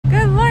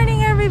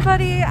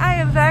everybody, I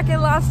am back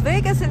in Las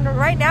Vegas and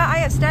right now I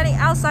am standing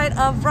outside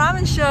of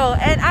Ramen Show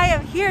and I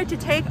am here to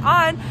take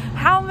on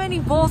how many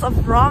bowls of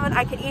ramen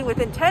I can eat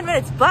within 10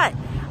 minutes, but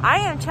I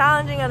am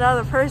challenging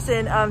another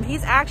person.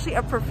 He's actually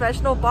a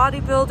professional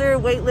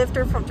bodybuilder,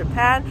 weightlifter from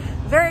Japan.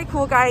 Very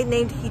cool guy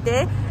named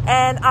Hide,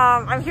 and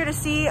I'm here to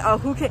see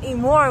who can eat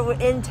more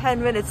within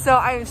 10 minutes. So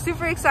I am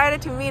super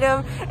excited to meet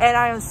him and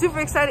I am super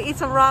excited to eat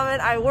some ramen.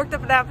 I worked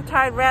up an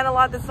appetite, ran a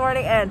lot this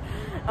morning, and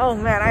oh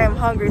man, I am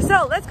hungry.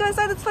 So let's go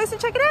inside this place and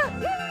check it out.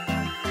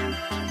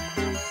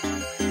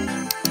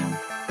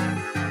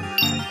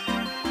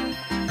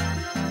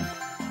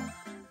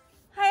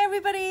 Hi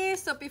everybody.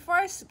 So before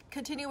I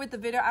continue with the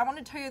video, I want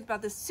to tell you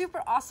about this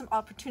super awesome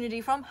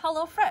opportunity from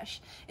HelloFresh.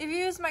 If you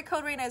use my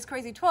code Raina is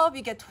crazy12,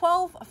 you get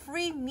 12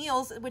 free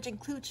meals, which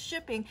includes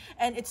shipping,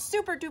 and it's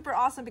super duper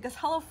awesome because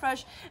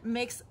HelloFresh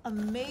makes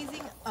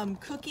amazing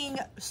cooking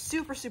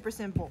super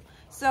simple.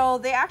 So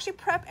they actually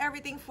prep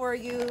everything for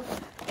you.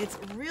 It's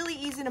really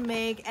easy to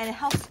make and it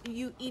helps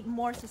you eat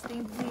more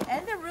sustainably,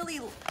 and they're really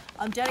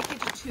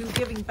dedicated to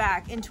giving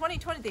back. In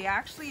 2020 they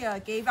actually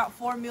gave out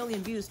 4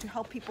 million views to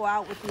help people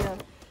out with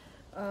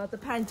the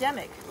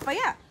pandemic. But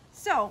yeah,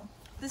 so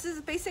this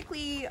is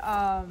basically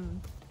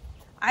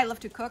I love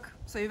to cook,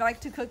 so if you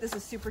like to cook, this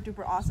is super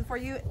duper awesome for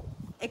you.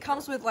 It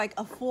comes with like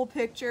a full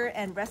picture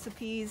and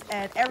recipes,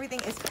 and everything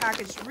is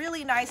packaged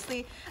really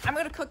nicely. I'm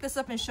gonna cook this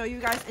up and show you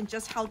guys and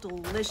just how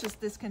delicious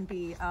this can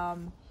be.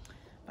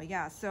 But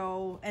yeah,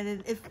 so, and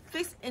it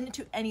fits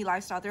into any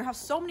lifestyle. They have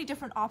so many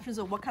different options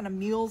of what kind of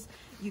meals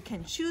you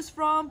can choose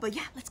from. But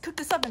yeah, let's cook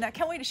this up and I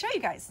can't wait to show you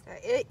guys.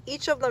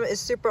 Each of them is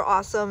super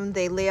awesome.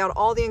 They lay out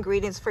all the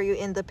ingredients for you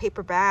in the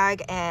paper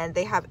bag, and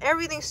they have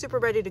everything super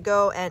ready to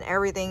go, and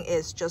everything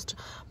is just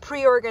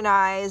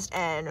pre-organized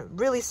and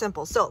really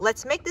simple. So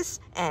let's make this,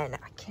 and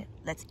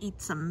let's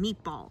eat some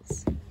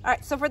meatballs. All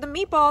right, so for the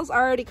meatballs, I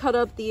already cut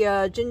up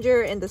the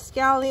ginger and the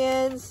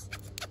scallions.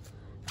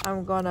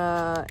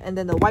 And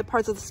then the white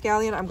parts of the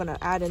scallion, I'm gonna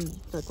add in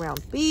the ground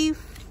beef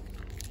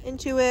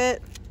into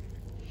it.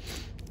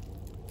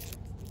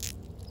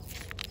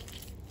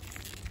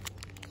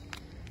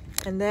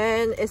 And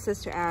then it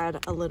says to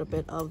add a little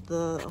bit of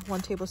the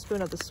 1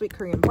 tablespoon of the sweet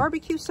Korean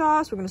barbecue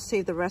sauce. We're gonna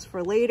save the rest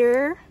for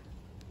later.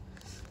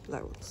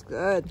 That looks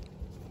good.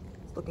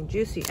 It's looking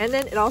juicy. And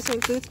then it also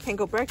includes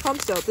panko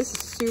breadcrumbs. So this is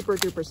super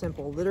duper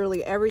simple.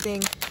 Literally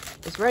everything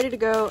is ready to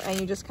go,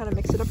 and you just kind of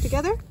mix it up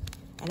together.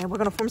 And then we're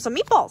gonna form some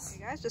meatballs.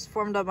 You guys, just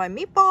formed up my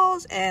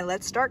meatballs and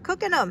let's start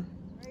cooking them.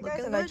 Right,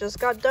 guys, and I just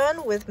got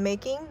done with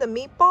making the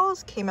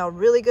meatballs. Came out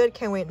really good.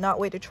 Not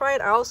wait to try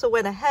it. I also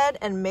went ahead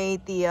and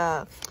made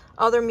the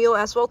other meal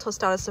as well,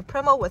 tostada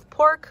supremo with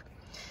pork.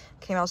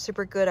 Came out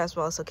super good as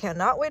well, so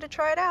cannot wait to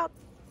try it out.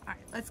 All right,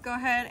 let's go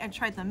ahead and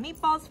try the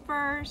meatballs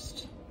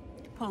first.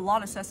 Put a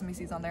lot of sesame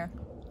seeds on there.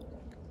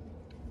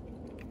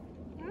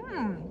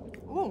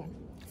 Ooh.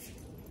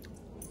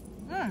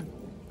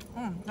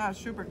 That's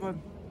super good.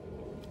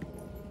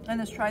 And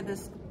let's try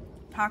this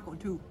taco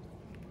too.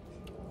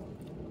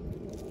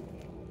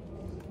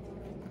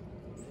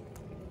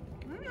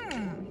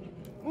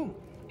 Ooh.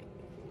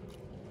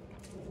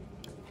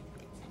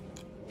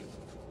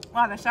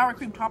 Wow, the sour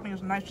cream topping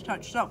is a nice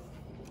touch. So,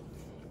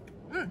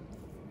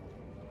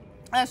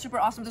 that's super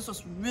awesome. This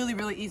was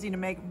really easy to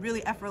make,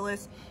 really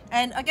effortless.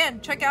 And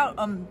again, check out,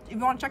 if you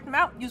want to check them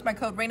out, use my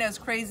code Raina is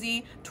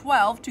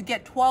crazy12 to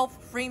get 12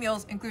 free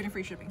meals, including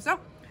free shipping.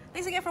 So,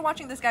 thanks again for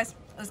watching this, guys.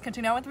 Let's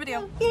continue on with the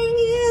video.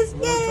 Yay!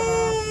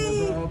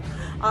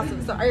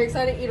 Awesome. So are you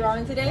excited to eat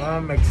ramen today?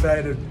 I'm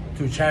excited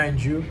to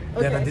challenge you.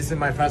 Okay. Then this is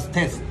my first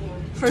test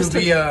to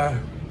be a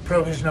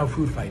professional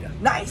food fighter.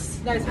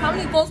 Nice. How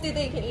many bowls do you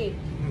think you can eat?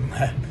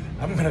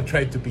 I'm gonna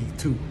try to be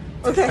 2.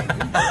 Okay.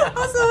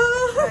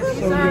 Awesome.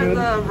 These are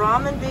the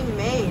ramen being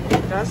made.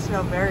 It does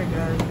smell very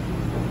good.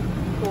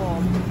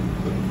 Cool.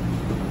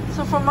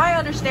 So from my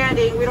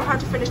understanding, we don't have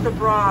to finish the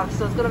broth,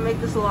 so it's gonna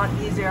make this a lot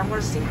easier. I'm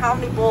gonna see how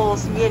many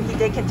bowls me and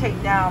Hide can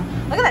take down.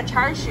 Look at that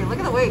char-siu. Look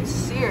at the way it's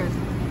seared.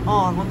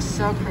 Oh, it looks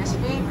so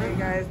crispy. Alright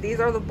guys,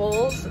 these are the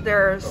bowls.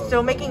 They're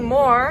still making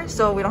more,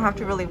 so we don't have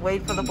to really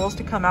wait for the bowls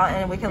to come out,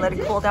 and we can let it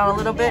cool down a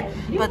little bit.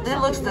 But this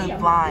looks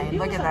divine.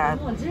 Look at that.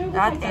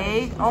 That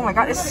egg. Oh my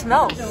god, it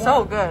smells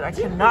so good. I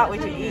cannot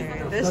wait to eat.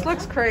 This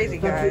looks crazy,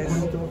 guys.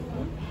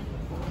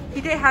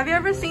 Hide, have you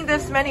ever seen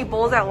this many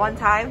bowls at one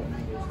time?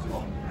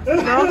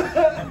 No?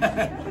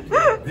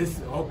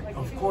 This,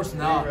 of course,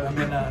 now. I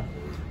mean,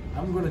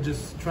 I'm gonna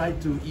just try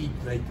to eat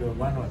like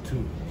 1 or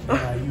 2.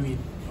 You eat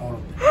all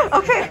of them.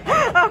 Okay.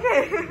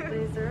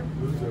 Loser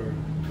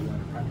to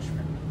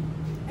punishment.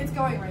 It's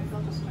going right.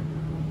 They'll just check.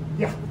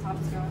 Yeah. The top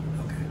is going.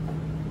 Okay.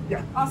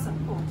 Yeah. Awesome.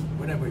 Cool.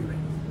 Whenever you're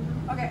ready.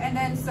 Okay, and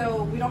then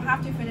so we don't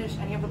have to finish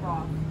any of the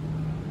broth.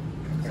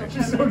 So I'm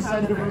so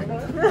excited about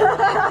that.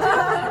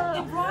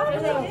 The broth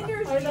really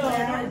hinders me.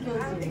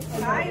 I'm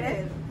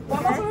excited. Well,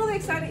 I'm also really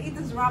excited to eat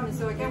this ramen.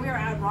 So again, we are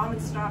at Ramen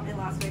Stop in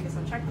Las Vegas,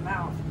 so check them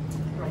out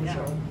right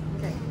now.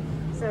 Okay.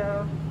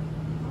 So,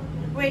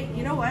 wait,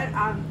 you know what?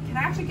 Can I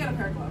actually get a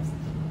pair of gloves?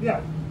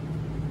 Yeah.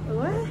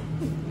 What?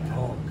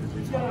 Oh, because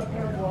it's got a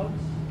pair of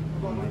gloves.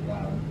 Oh my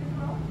god.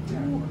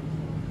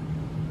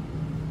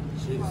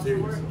 She's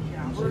serious.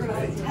 She's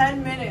great.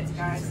 10 minutes,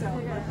 guys.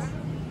 So.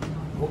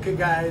 Okay,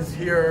 guys,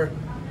 here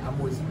I'm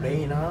with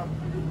Raina,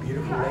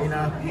 beautiful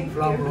Raina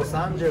from Los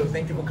Angeles.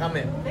 Thank you for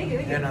coming. Thank you.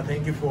 And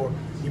thank you for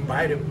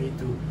inviting me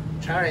to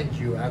challenge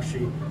you.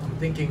 Actually, I'm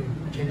thinking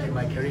changing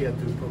my career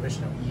to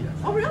professional eater.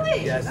 Oh,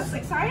 really? Yes. That's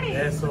exciting.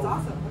 Yes, so that's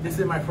awesome. This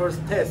is my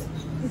first test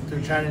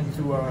to challenge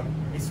to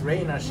Miss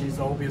Raina. She's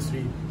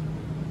obviously,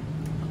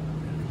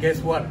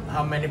 guess what?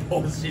 How many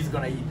bowls she's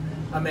gonna eat?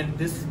 I mean,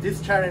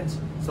 this challenge.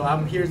 So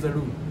here's the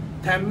rule: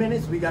 10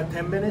 minutes. We got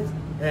 10 minutes.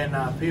 And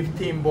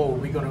 15 bowl,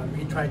 we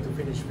try to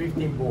finish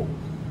 15 bowl.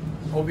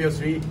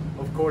 Obviously,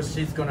 of course,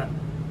 she's gonna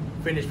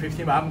finish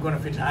 15, but I'm gonna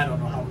finish, I don't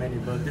know how many,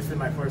 but this is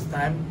my first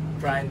time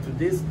trying to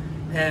this.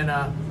 And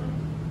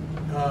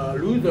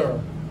loser,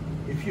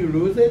 if you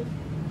lose it,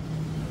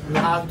 you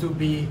have to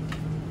be,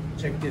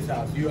 check this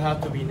out, you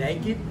have to be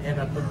naked and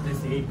put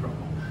this apron.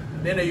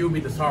 Then you'll be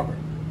the server.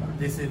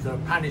 This is a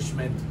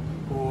punishment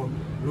for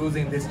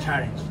losing this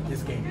challenge,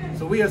 this game.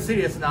 So we are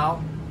serious now.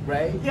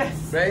 Ray?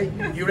 Yes. Ray,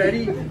 you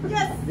ready?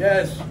 Yes.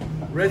 Yes.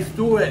 Let's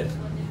do it.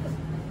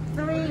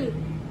 3,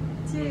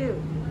 2,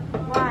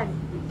 1,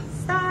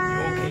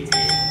 start. Okay.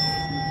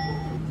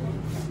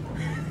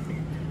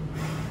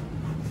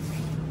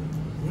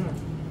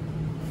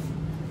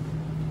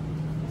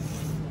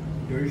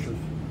 Delicious.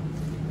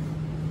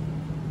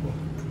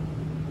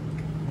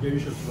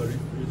 Delicious, but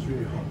it's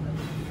really hot.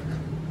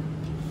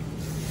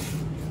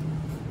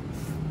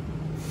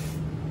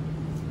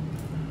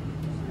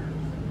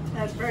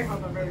 That's very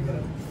hot, but very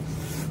good.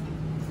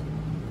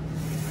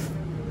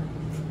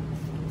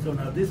 So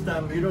now this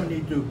time you don't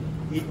need to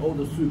eat all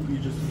the soup, you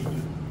just need to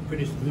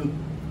finish the soup.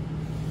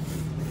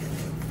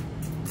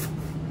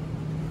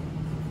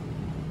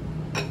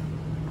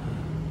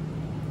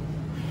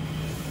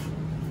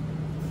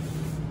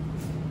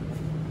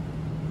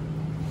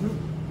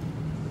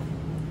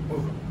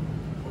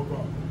 Oh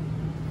God.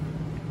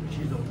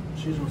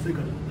 She's on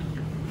second.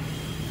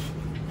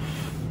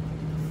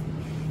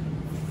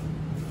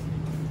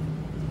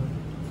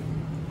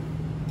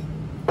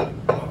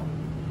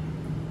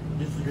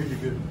 This is really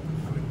good.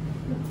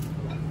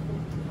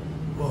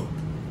 Whoa.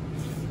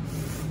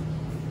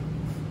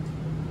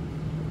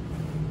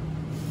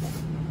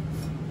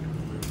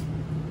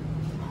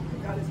 Oh my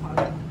God, it's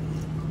hot.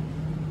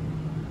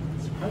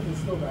 It's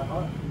still that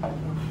hot. Oh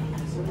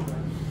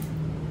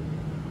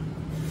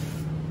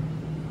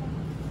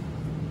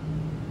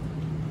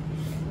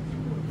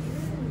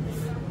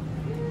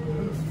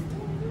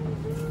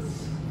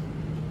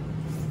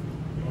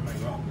my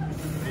God,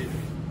 it's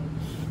amazing.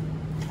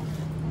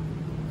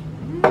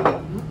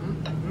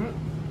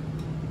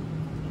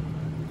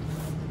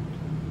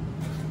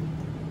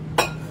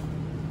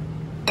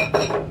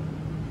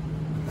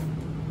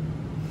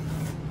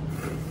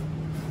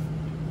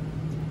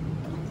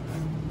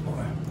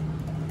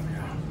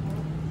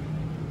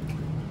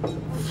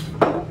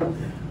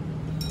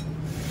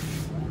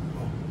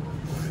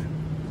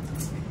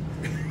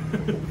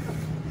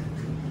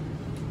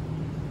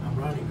 I'm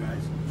running,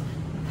 guys.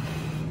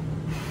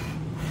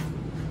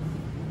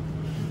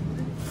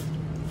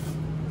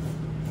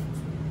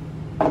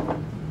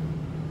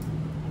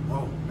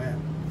 Oh man,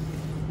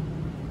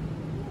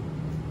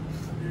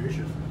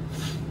 delicious.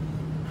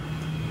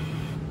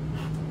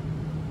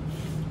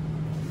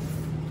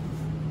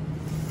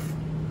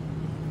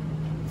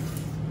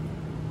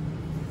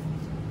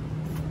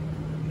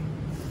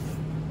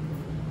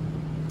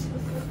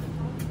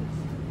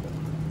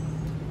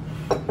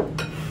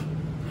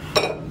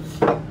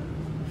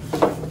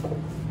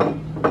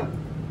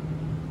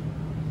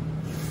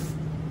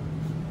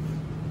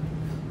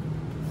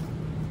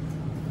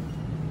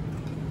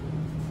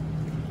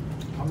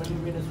 How many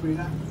minutes we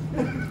got?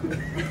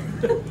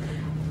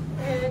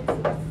 It's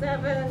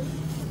 7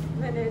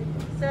 minutes,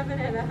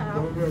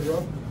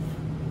 7.5.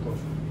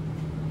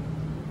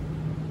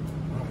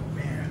 Oh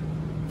man.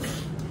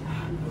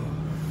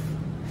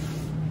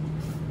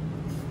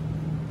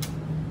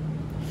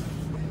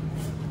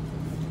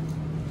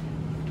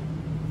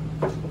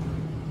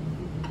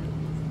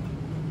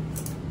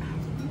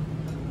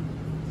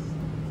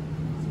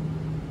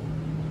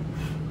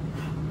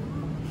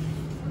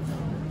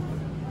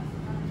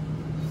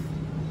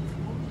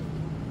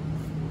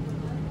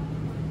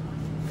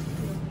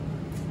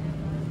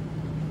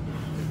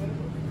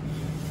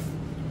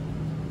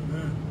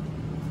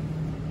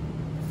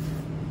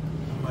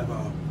 Oh my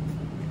God.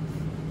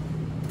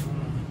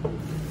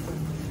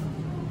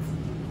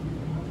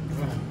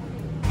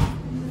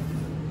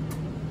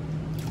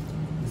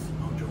 This is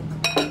no joke.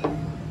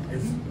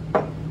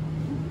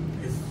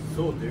 It's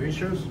so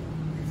delicious.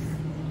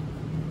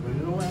 But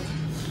you know what?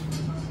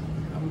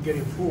 I'm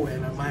getting full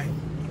and my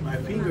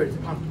finger is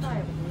pumped.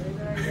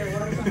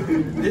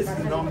 This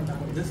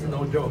is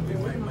no joke.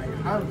 My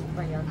heart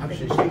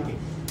actually shaking.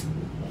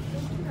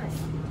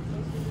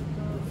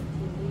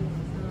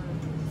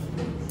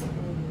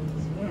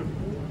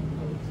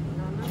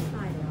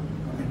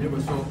 It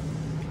was so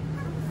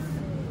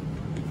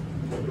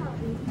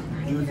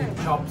using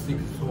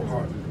chopsticks so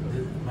hard.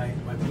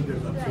 My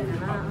fingers are absolutely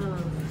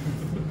pumped.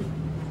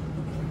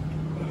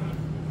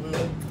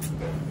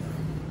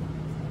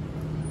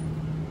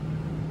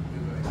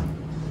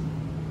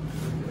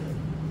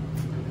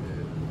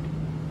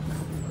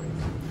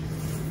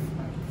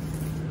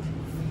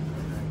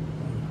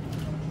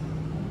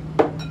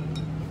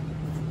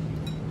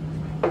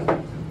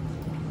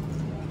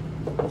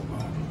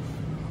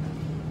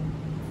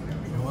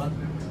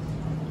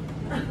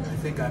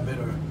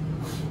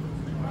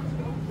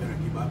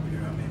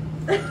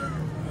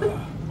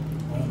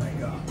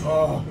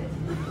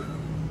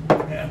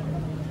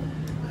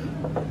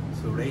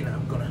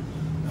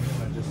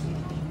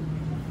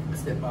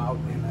 step out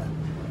and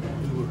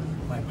do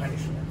my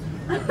punishment.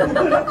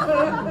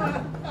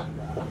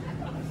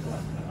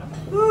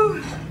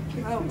 Whew.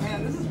 Oh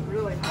man, this is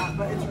really hot,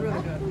 but it's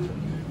really good.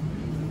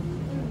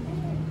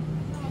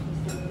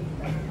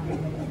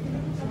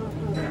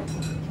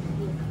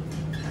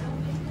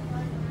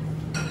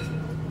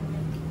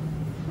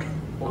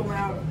 Oh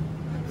wow.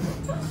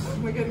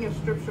 We're getting a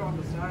strip show on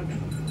the side.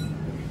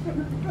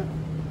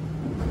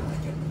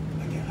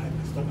 I can't hide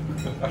my stomach.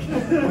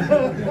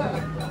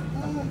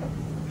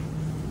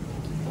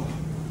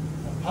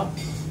 Pop.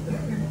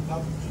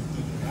 Pop.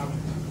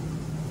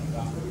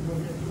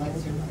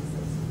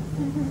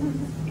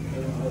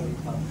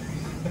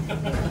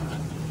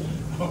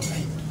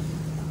 Okay.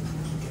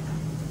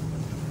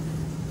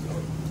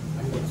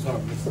 I'm going to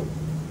start this.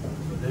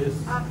 This.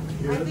 I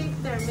think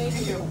they're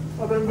making you.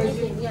 Oh, they're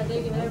Making, yeah,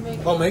 they're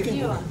making. Oh, making?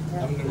 You. I'm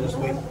going to just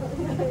wait.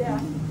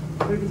 Yeah.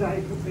 Maybe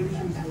Diet Coke, maybe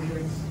she was for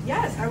drinks.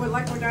 Yes, I would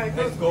like more Diet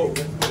Coke. Let's go.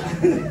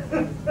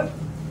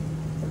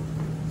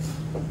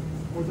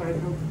 Or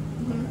Diet Coke.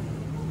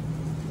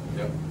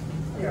 Yep.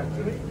 Yeah,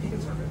 he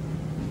can serve it.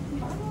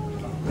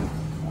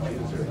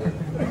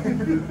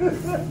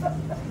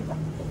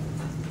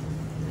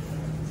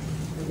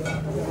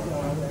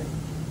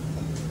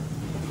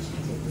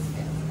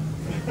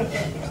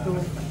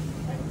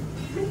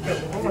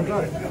 Oh my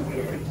god.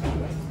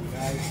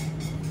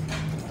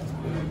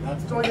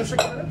 It's only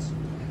 6 minutes?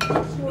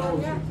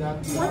 Yeah.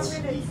 4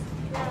 minutes.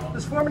 Yeah.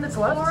 There's 4 minutes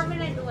left? 4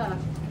 minutes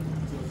left.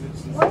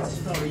 What?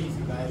 It's not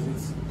easy, guys.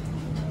 It's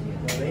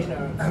Raina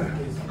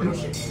is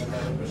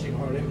pushing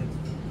her limit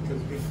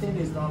because 15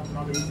 is not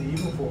easy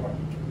even for her.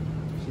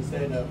 She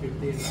said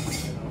 15 is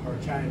her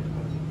challenge,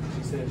 but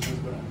she said she's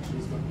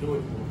gonna do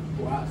it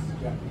for us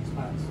Japanese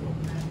fans. So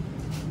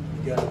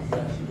you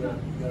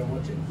gotta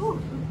watch it.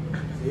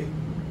 See?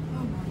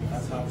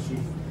 That's how she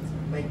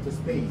make the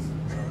space.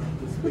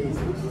 The space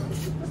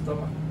in the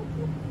stomach.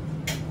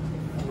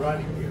 I'm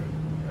running here.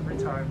 Every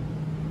time.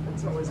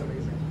 It's always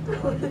amazing. You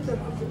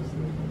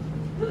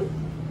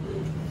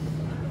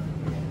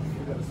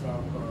gotta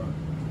start her.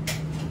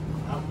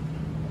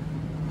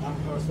 I'm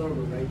her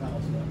server right now,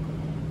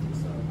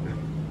 so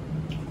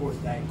of course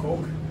Diet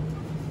Coke.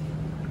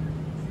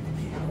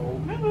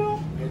 Let's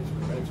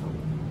go.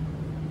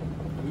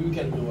 You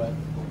can do it.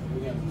 You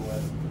can do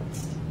it.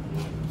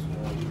 So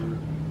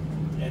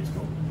let's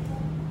go.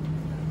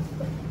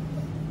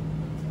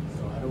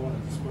 So I don't want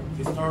to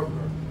disturb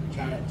her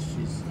challenge.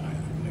 She's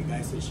like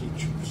I said,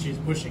 she's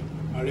pushing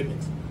our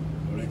limits.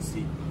 So let's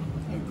see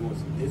how it goes.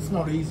 It's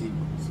not easy.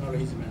 It's not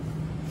easy, man.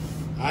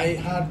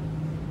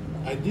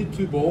 I did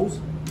 2 bowls.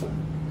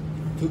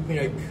 It took me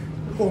like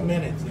 4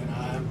 minutes, and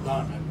I'm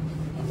done.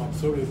 I'm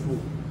absolutely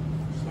full.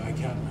 So I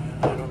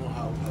don't know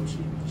how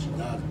she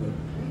does, but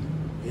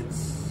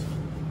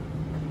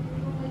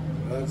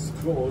that's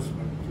close.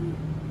 But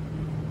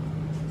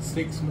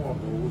 6 more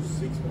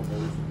bowls.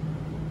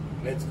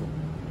 Let's go.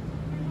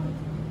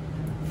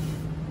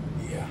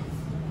 Yeah.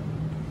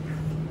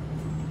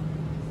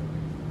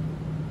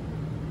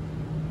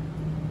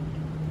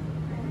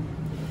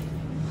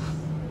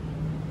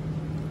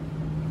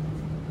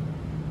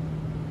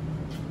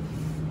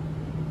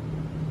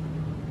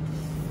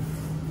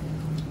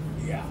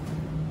 Yeah.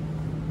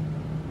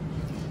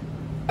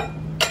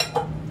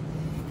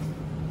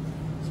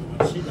 So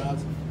what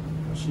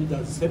she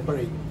does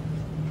separate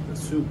the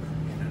soup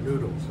and the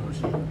noodle, so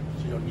she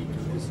don't need to do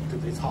this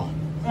because it's hot.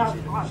 Yeah,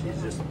 She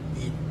just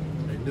eat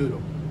the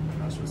noodle.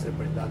 And she'll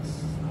separate.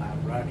 That's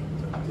I'm running.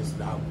 So this is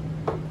how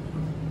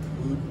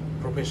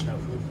professional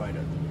food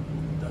fighter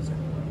does it.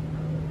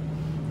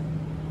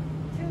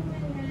 2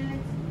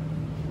 minutes.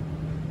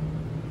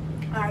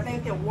 I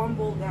think get 1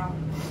 bowl down.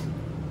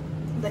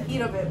 The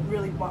heat of it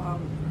really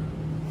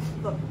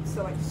looked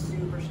so like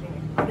super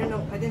steamy. I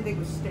didn't think it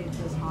was stayed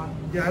this hot.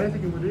 Yeah, I didn't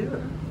think it would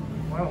either.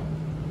 Wow.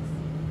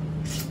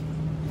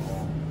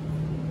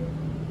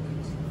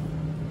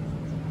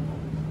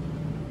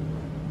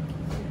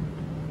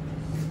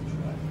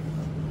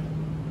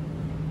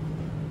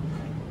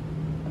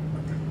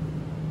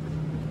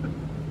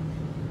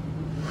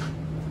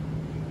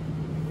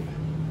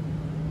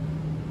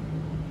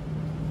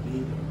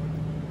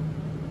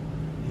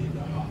 These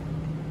are hot.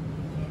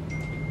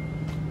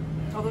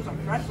 Oh, those are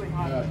freshly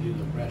hot. Yeah, these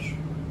are fresh. You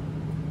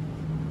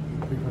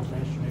prefer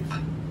fresh next?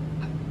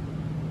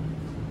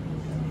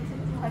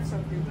 That's so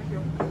cute. Thank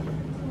you.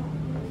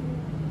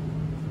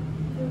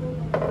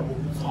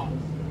 It's hot.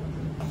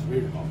 It's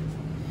really hot.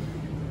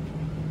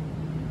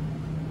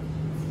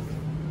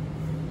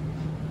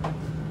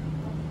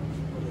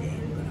 Okay,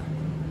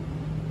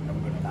 I'm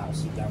gonna now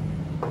sit down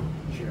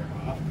and share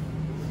hot.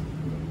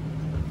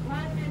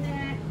 1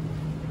 minute.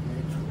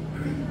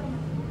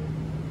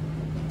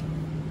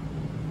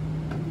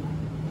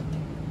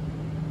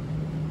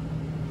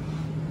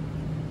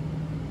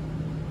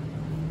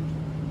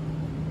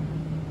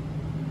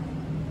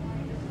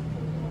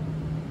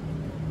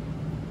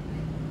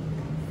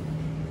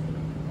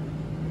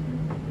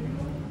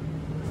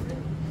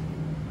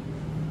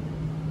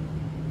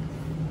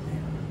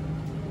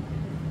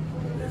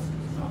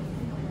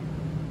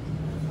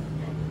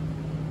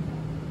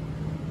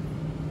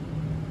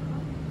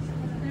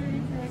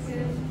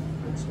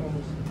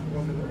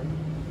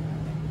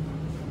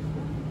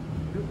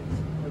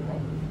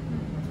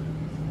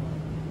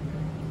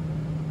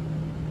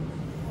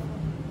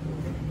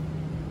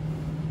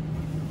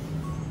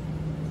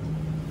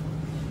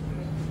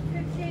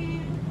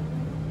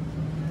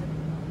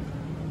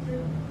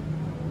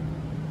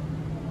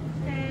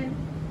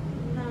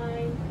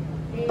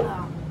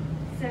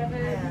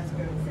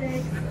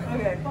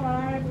 Okay.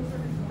 5,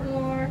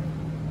 4,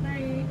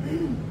 3,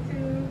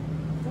 2,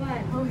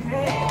 1.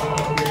 Okay.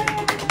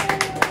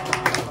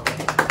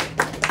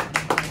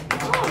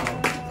 So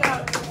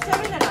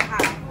 7.5.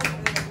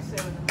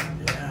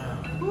 Yeah.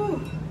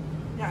 Whew.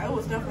 Yeah, it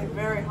was definitely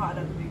very hot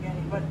at the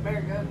beginning, but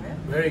very good, man.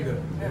 Very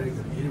good, very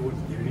good. It was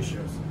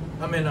delicious.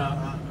 I mean,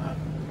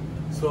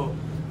 so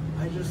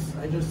I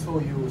just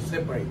told you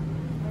separate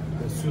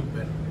the soup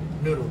and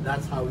noodle.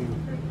 That's how you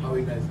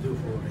guys do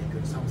for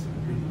like something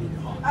really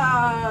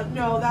hot.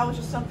 No, that was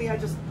just something that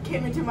just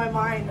came into my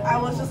mind. I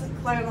was just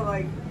kind of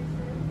like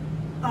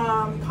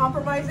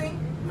compromising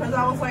because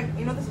I was like,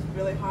 you know, this is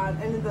really hot,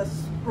 and then the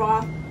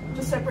broth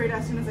just separate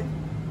as soon as I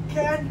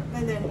can,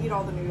 and then eat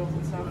all the noodles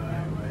and stuff.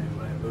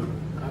 Right. But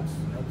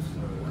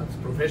that's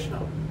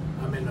professional.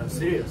 I mean,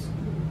 serious.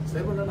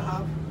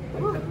 7.5,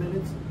 like 10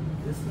 minutes.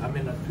 This, I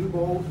mean, 2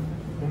 bowls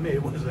for me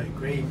it was like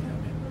crazy.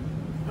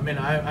 I mean,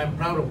 I'm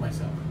proud of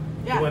myself.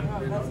 Yeah, Doing, no,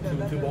 you know, that's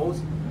good, two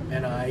bowls,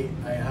 and I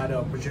had the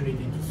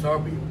opportunity to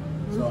serve you,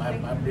 so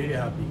I'm really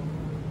happy.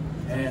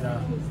 And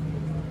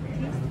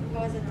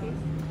What was the taste?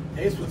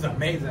 taste was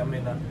amazing. I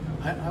mean,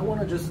 I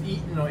want to just eat,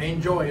 you know,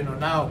 enjoy. You know,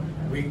 now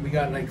we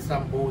got like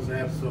some bowls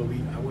left, so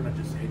I want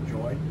to just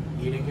enjoy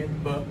eating it.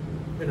 But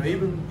you know,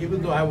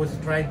 even though I was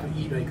trying to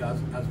eat like as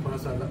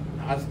fast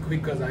as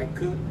quick as I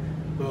could,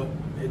 but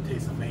it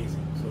tastes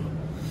amazing. So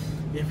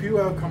if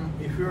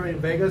you're in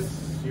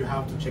Vegas, you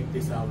have to check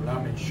this out,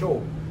 Ramen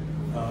Show.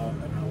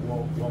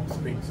 Walk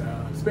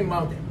Spring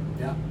Mountain.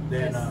 Yeah.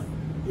 Then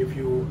if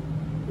you're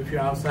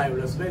outside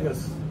Las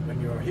Vegas,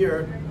 when you're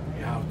here,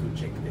 you have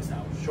to check this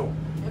out show.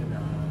 And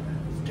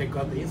check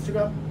out the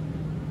Instagram.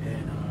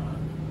 And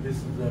this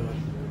is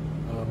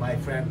my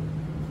friend,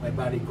 my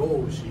buddy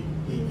Go.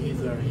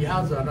 He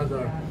has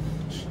another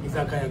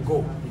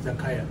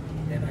izakaya,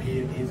 and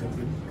he's a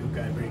good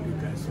guy, very good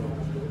guy. So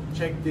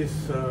check this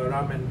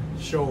ramen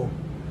show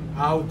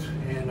out,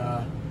 and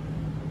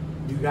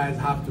you guys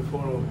have to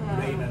follow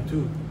Raina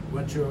too.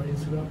 What's your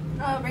Instagram?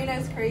 Raina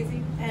is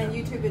crazy, and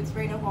YouTube it's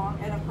Raina Huang,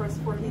 and of course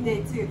for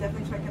Hidetada too.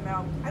 Definitely check him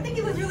out. I think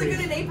he looks really good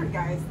in apron,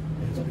 guys.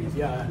 Yes, please.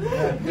 Yeah.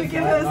 You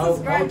give us a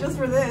subscribe just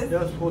for this.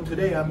 Just for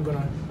today, I'm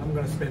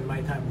gonna spend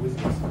my time with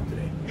this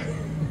today.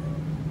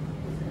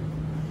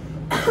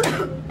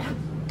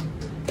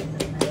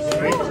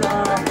 Great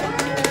job.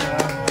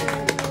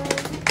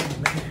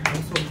 Man,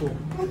 I'm so full.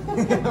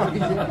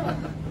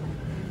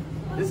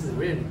 This is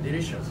really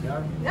delicious,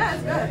 yeah? Yeah,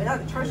 it's good. Yeah,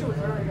 the char-siu was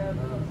really good.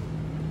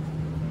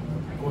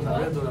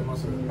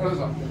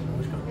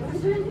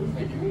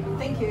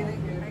 Thank you.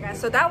 Alright guys,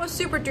 so that was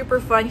super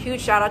duper fun. Huge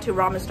shout out to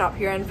Ramen Stop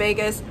here in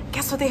Vegas.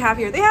 Guess what they have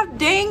here? They have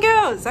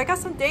dangos. I got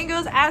some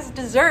dangos as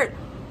dessert.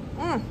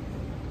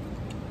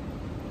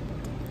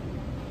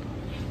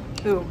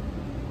 Ooh.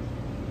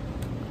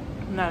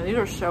 No, these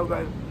are so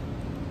good.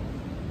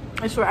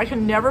 I swear, I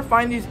can never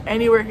find these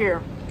anywhere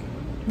here.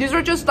 These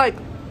are just like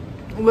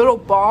little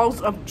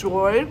balls of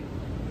joy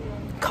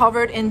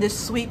covered in this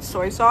sweet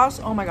soy sauce.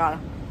 Oh my god.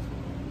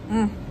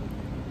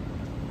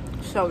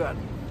 So good.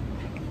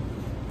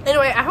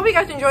 Anyway, I hope you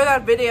guys enjoyed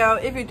that video.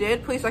 If you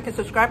did, please like and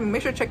subscribe, and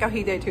make sure to check out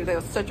Hidetada too. That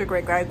was such a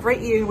great guy.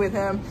 Great eating with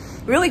him.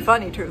 Really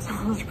funny too. So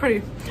it was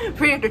pretty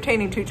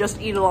entertaining to just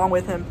eat along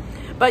with him.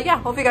 But yeah,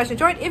 hope you guys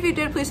enjoyed. If you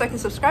did, please like and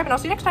subscribe, and I'll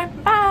see you next time.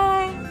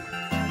 Bye.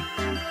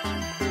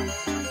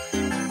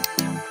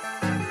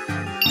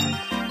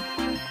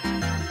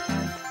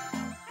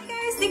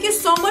 Thank you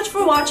so much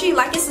for watching.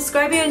 Like and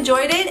subscribe if you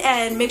enjoyed it,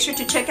 and make sure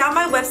to check out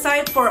my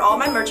website for all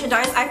my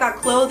merchandise. I've got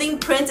clothing,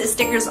 prints, and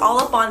stickers all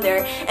up on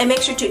there. And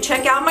make sure to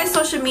check out my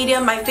social media,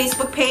 my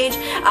Facebook page.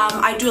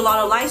 I do a lot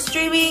of live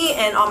streaming,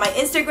 and on my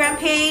Instagram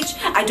page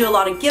I do a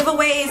lot of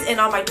giveaways, and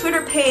on my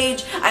Twitter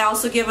page I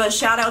also give a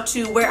shout out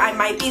to where I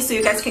might be, so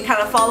you guys can kind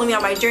of follow me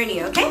on my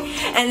journey, okay?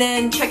 And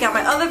then check out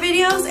my other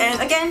videos,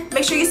 and again,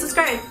 make sure you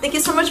subscribe. Thank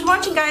you so much for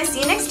watching, guys. See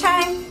you next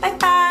time. Bye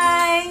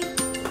bye.